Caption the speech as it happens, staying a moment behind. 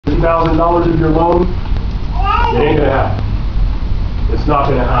$2,000 of your loan, it ain't gonna happen. It's not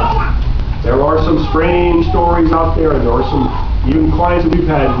gonna happen. There are some strange stories out there, and there are some, even clients that we've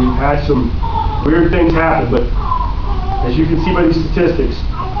had some weird things happen, but as you can see by these statistics,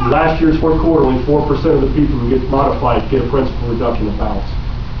 last year's fourth quarter, only 4% of the people who get modified get a principal reduction of balance.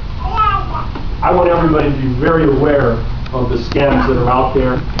 I want everybody to be very aware of the scams that are out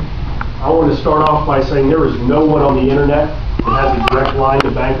there. I want to start off by saying there is no one on the internet that has a direct line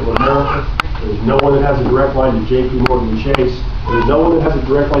to Bank of America. There's no one that has a direct line to JP Morgan Chase. There's no one that has a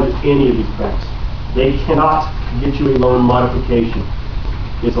direct line to any of these banks. They cannot get you a loan modification.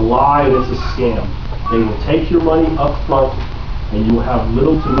 It's a lie and it's a scam. They will take your money up front and you will have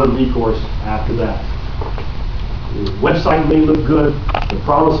little to no recourse after that. The website may look good, the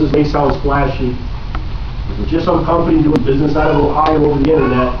promises may sound splashy. If it's just some company doing business out of Ohio over the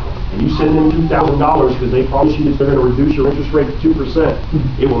internet, and you send them $2,000 because they promise you that they're going to reduce your interest rate to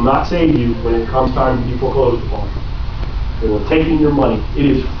 2%, it will not save you when it comes time to be foreclosed upon. They will take in your money. It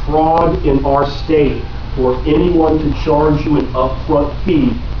is fraud in our state for anyone to charge you an upfront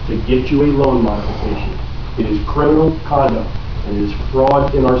fee to get you a loan modification. It is criminal conduct, and it is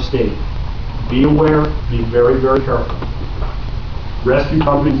fraud in our state. Be aware, be very, very careful. Rescue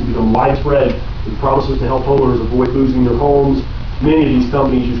companies have become widespread with promises to help homeowners avoid losing their homes. Many of these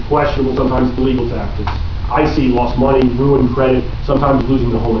companies use questionable, sometimes illegal tactics. I see lost money, ruined credit, sometimes losing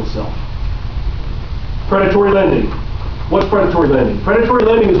the home itself. Predatory lending. What's predatory lending? Predatory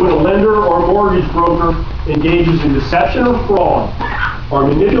lending is when a lender or a mortgage broker engages in deception or fraud, or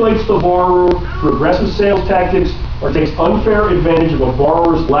manipulates the borrower through aggressive sales tactics, or takes unfair advantage of a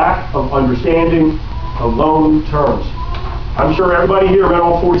borrower's lack of understanding of loan terms. I'm sure everybody here read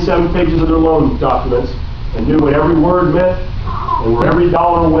all 47 pages of their loan documents and knew what every word meant and where every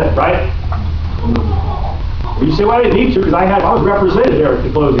dollar went, right? Well, you say, well, I didn't need to because I was represented there at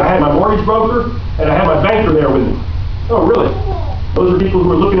the closing. I had my mortgage broker and I had my banker there with me. Oh, really? Those are people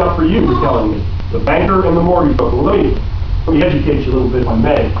who are looking out for you, you're telling me. The banker and the mortgage broker. Well, let me educate you a little bit if I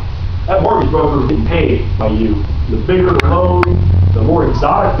may. That mortgage broker is getting paid by you. The bigger the loan, the more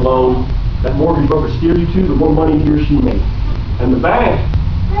exotic the loan that mortgage broker steered you to, the more money he or she made. And the bank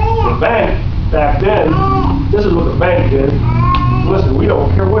back then, this is what the bank did. Listen, we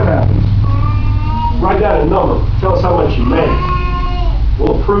don't care what happens. Write down a number. Tell us how much you made.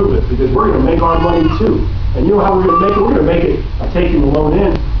 We'll approve it because we're going to make our money too. And you know how we're going to make it? We're going to make it by taking the loan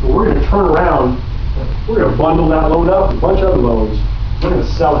in, but we're going to turn around. We're going to bundle that loan up with a bunch of other loans. We're going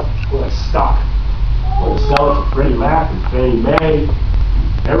to sell it like stock. We're going to sell it to Freddie Mac and Fannie Mae,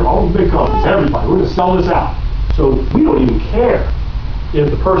 all the big companies, everybody. We're going to sell this out. So we don't even care if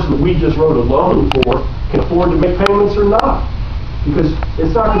the person that we just wrote a loan for can afford to make payments or not. Because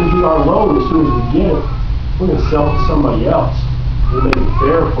it's not going to be our loan as soon as we get it. We're going to sell it to somebody else. We'll make it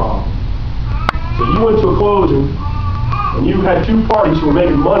their problem. So you went to a closing, and you had two parties who were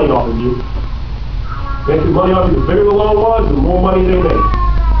making money off of you. Making money off you, the bigger the loan was, the more money they made.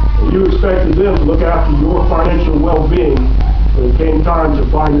 And you expected them to look after your financial well-being when it came time to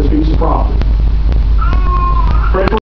find this piece of property.